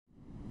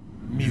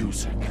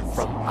music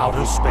from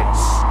outer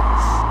space.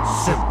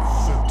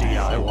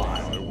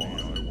 Synth-DIY.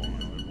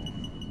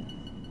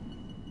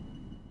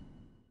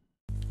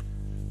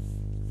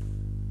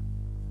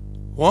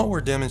 What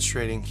we're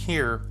demonstrating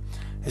here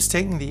is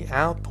taking the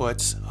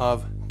outputs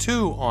of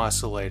two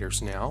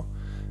oscillators now,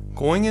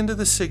 going into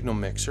the signal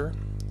mixer,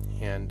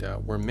 and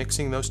we're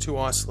mixing those two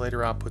oscillator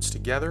outputs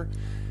together,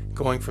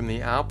 going from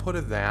the output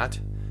of that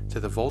to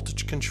the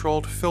voltage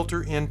controlled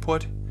filter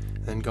input,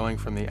 then going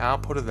from the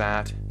output of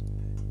that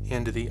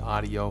into the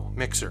audio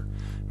mixer.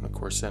 And of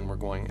course then we're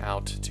going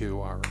out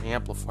to our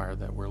amplifier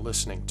that we're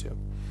listening to.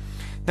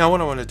 Now what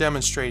I want to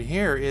demonstrate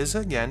here is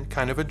again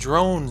kind of a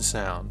drone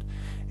sound.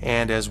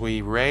 And as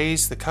we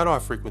raise the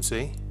cutoff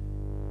frequency,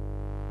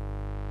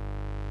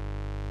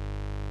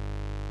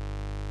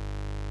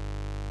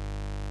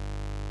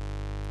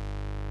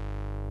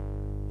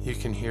 you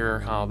can hear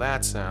how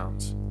that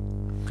sounds.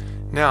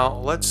 Now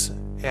let's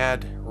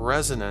add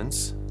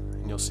resonance,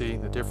 and you'll see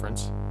the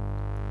difference.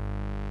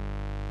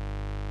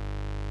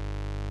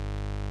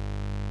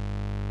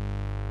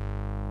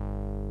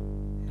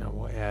 Now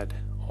we'll add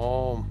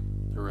all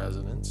the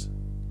resonance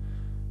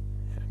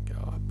and go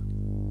up.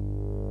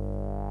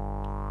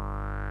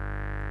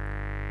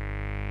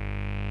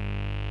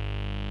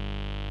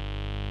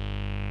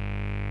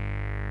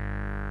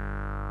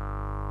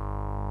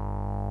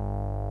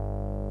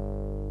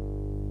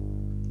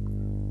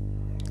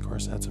 Of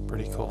course, that's a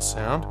pretty cool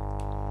sound.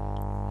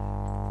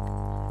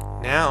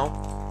 Now,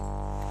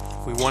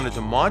 if we wanted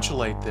to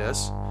modulate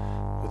this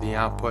with the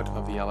output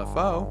of the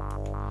LFO,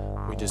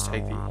 we just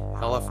take the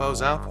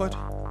LFO's output,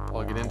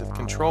 plug it into the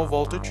control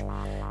voltage,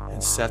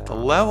 and set the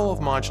level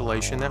of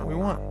modulation that we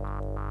want.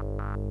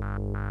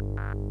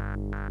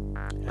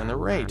 And the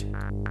rate.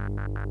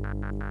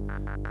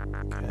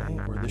 Okay,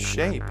 or the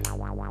shape.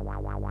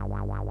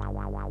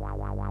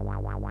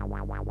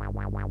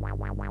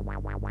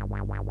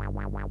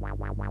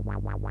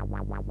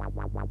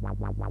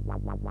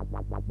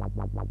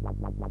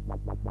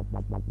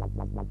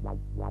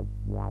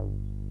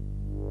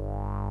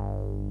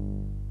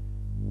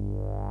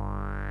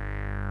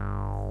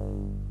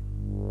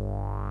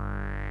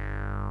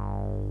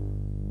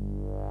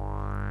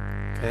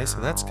 Okay,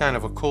 so that's kind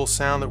of a cool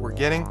sound that we're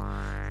getting,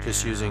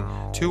 just using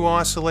two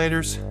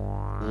oscillators,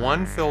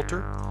 one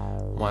filter,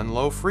 one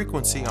low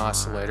frequency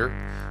oscillator,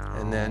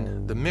 and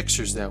then the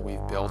mixers that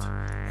we've built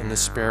in the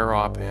spare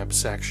op amp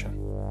section.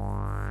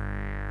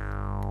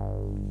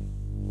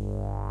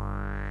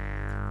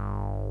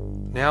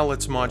 Now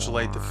let's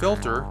modulate the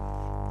filter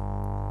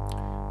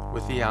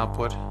with the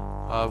output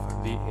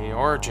of the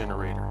AR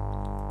generator.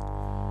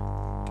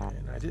 Okay,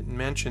 and I didn't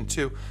mention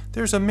too,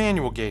 there's a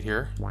manual gate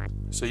here,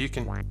 so you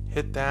can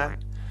hit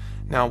that.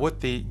 Now what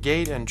the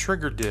gate and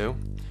trigger do,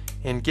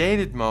 in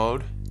gated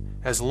mode,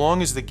 as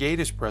long as the gate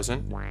is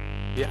present,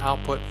 the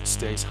output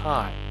stays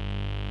high.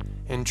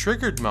 In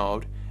triggered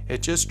mode,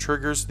 it just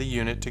triggers the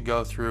unit to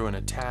go through an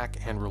attack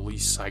and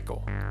release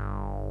cycle.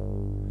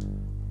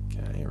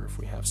 Okay, or if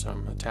we have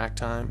some attack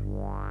time.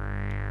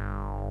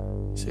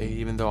 See,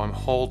 even though I'm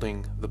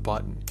holding the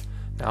button.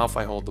 Now if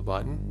I hold the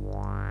button,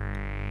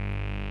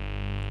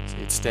 see,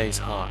 it stays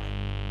high.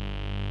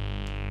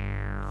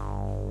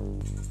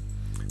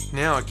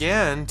 Now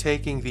again,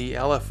 taking the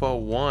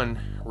LFO1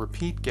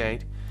 repeat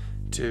gate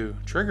to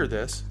trigger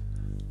this.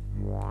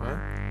 Okay.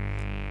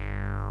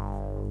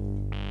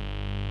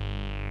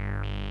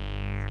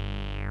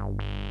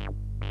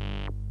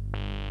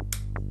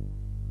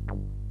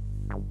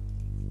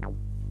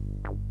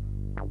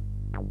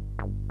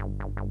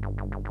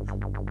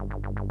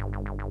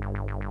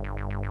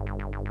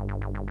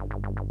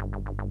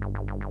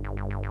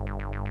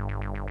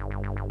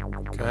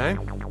 Okay.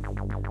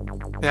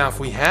 Now if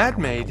we had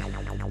made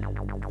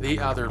the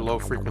other low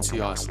frequency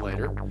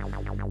oscillator,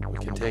 we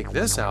can take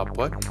this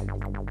output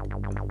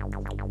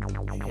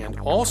and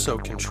also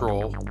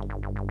control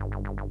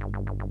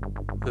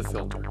the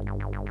filter.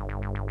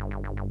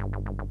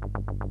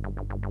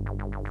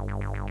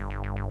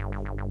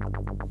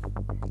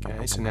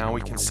 Okay, so now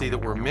we can see that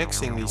we're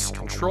mixing these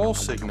control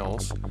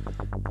signals,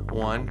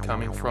 one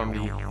coming from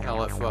the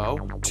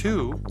LFO,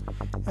 two,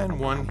 and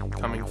one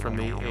coming from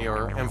the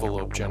AR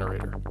envelope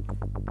generator.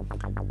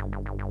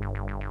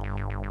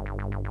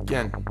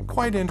 Again,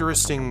 quite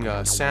interesting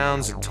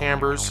sounds and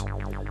timbres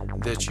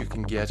that you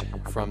can get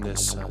from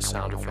this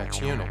sound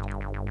effects unit.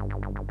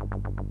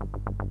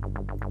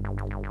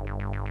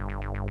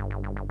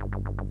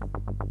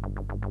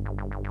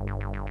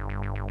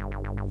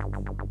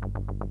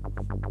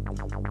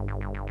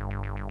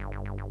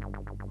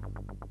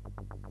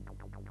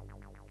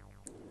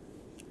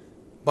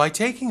 By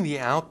taking the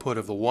output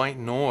of the white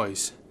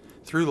noise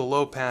through the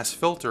low pass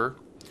filter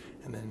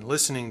and then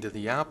listening to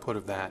the output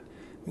of that,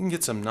 we can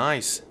get some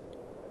nice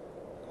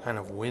kind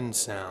of wind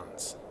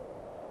sounds.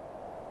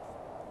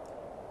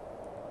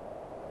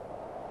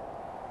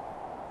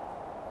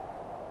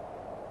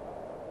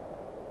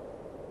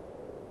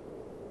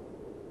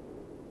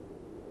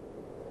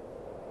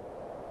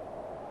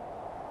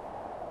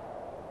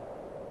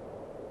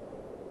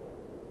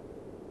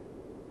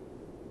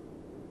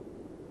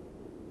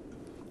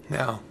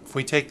 Now, if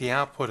we take the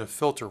output of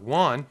filter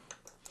 1,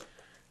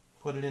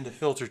 put it into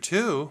filter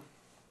 2,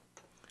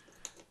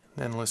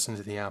 then listen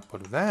to the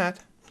output of that,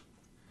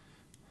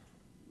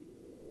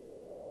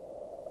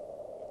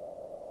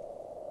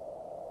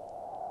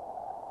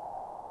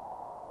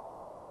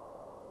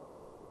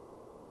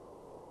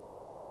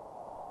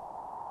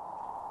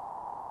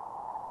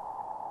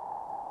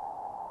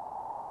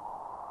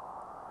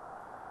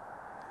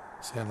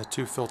 see how the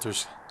two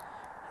filters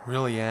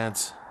really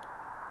adds.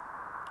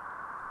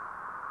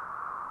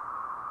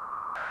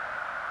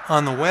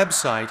 On the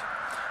website,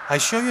 I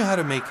show you how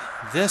to make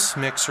this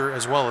mixer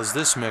as well as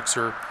this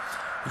mixer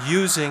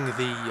using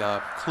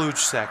the kludge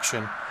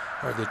section,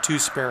 or the 2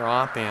 spare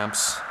op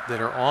amps that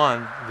are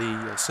on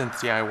the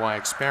Synth-DIY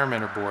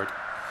Experimenter board.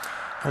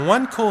 And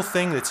one cool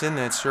thing that's in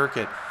that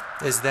circuit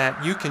is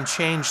that you can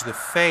change the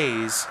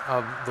phase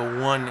of the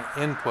one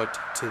input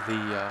to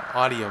the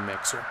audio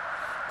mixer.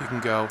 You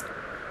can go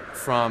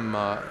from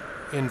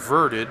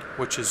inverted,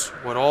 which is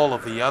what all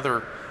of the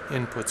other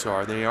inputs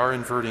are, they are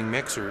inverting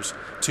mixers,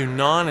 to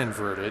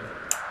non-inverted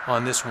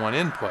on this one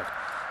input.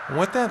 And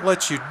what that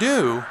lets you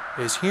do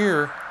is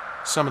hear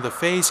some of the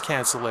phase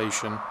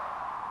cancellation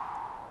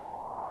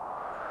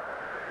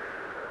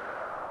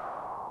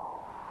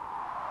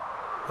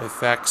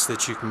effects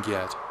that you can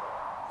get.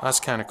 That's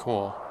kind of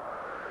cool.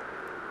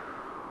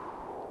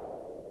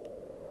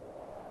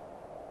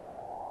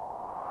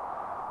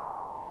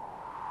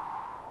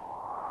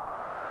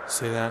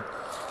 See that?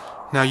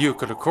 Now you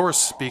could of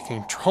course be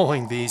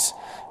controlling these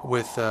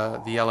with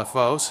the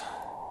LFOs.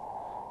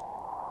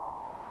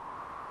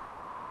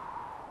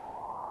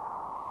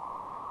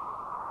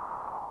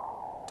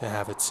 To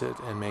have it sit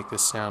and make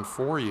this sound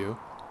for you.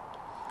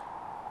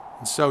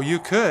 And so you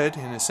could,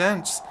 in a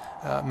sense,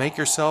 make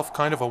yourself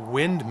kind of a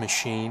wind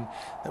machine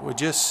that would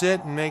just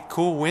sit and make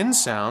cool wind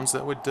sounds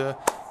that would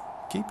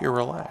keep you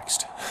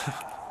relaxed.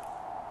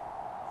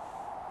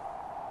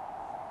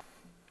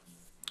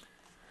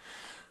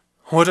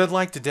 What I'd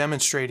like to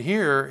demonstrate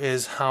here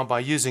is how, by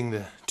using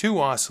the 2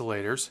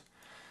 oscillators,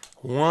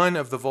 one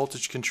of the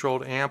voltage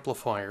controlled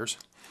amplifiers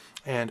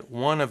and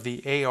one of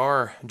the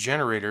AR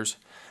generators,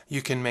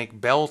 you can make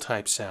bell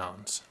type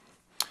sounds.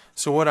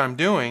 So what I'm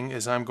doing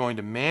is I'm going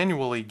to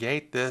manually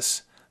gate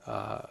this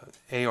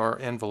AR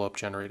envelope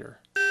generator.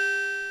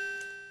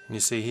 And you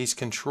see he's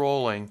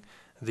controlling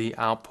the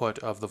output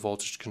of the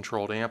voltage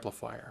controlled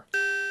amplifier.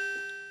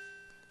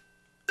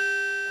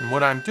 And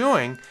what I'm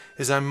doing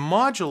is I'm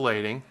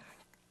modulating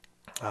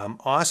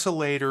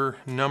oscillator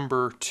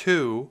number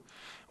 2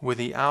 with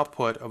the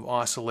output of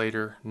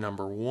oscillator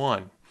number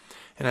 1.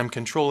 And I'm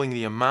controlling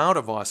the amount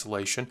of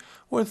oscillation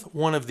with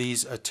one of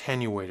these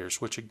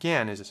attenuators, which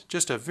again is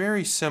just a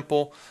very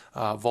simple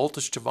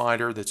voltage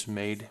divider that's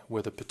made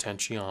with a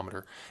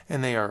potentiometer.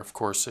 And they are of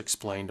course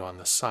explained on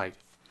the site.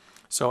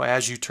 So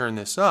as you turn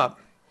this up,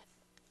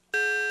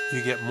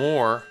 you get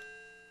more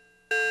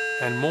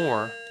and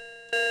more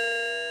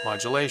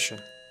modulation.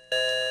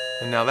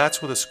 And now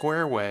that's with a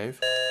square wave.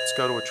 Let's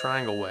go to a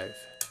triangle wave.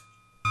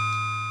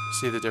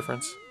 See the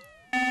difference?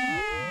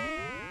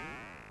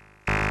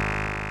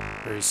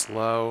 Very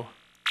slow.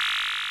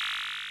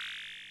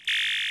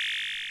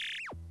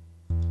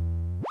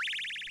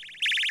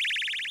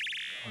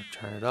 I'll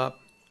turn it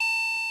up.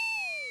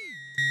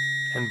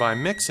 And by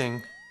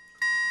mixing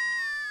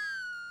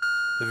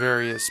the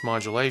various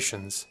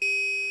modulations,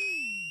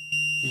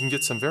 you can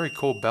get some very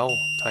cool bell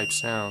type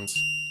sounds.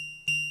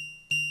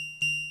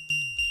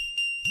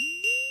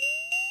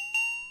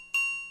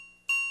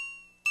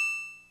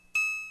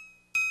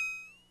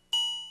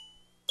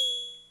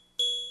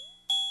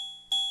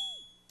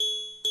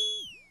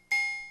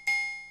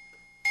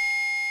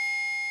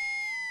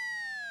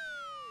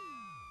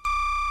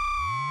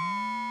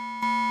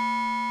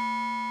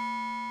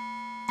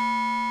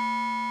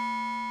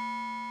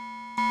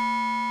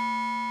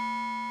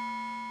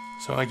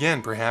 So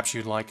again, perhaps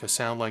you'd like a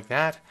sound like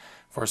that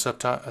for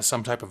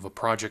some type of a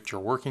project you're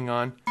working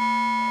on.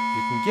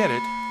 You can get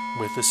it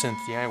with the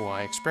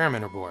Synth-DIY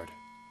Experimenter board.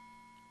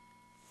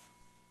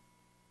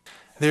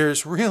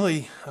 There's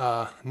really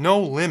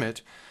no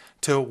limit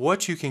to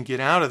what you can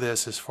get out of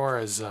this as far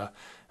as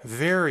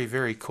very,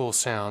 very cool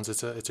sounds.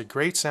 It's a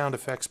great sound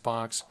effects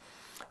box.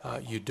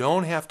 You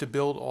don't have to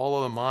build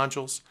all of the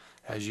modules.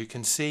 As you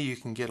can see, you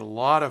can get a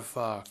lot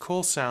of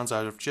cool sounds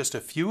out of just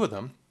a few of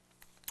them.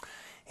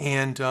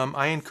 And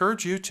I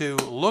encourage you to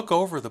look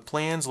over the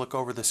plans, look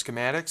over the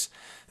schematics.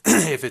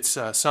 If it's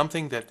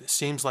something that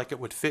seems like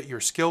it would fit your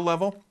skill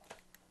level,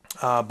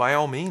 by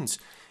all means,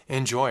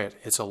 enjoy it.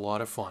 It's a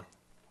lot of fun.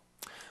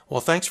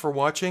 Well, thanks for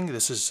watching.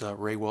 This is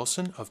Ray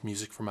Wilson of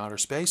Music from Outer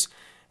Space,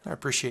 and I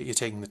appreciate you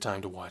taking the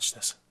time to watch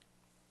this.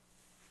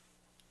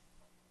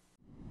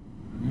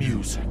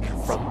 Music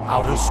from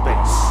outer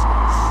space.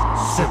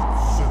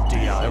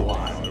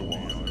 Synth-DIY.